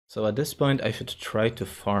So at this point I should try to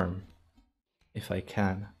farm if I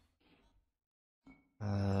can.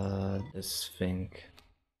 This thing.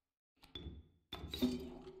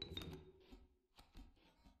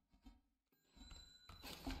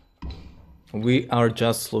 We are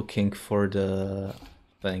just looking for the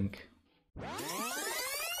thing.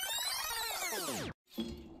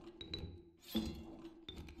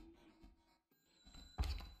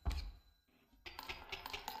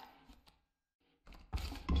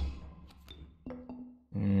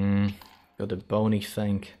 Got a bony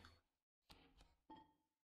thing.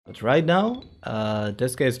 But right now,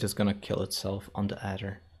 this guy is just gonna kill itself on the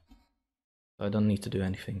adder. So I don't need to do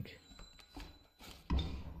anything.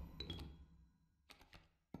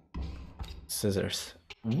 Scissors.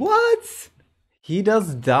 What? He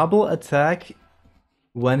does double attack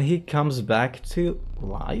when he comes back to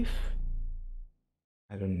life?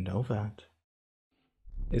 I don't know that.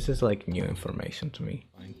 This is like new information to me.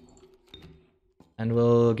 And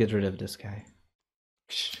we'll get rid of this guy.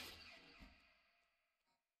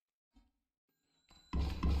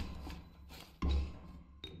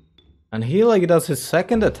 And he like does his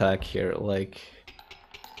second attack here, like,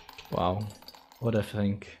 wow, what a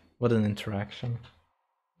thing, what an interaction.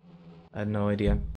 I had no idea.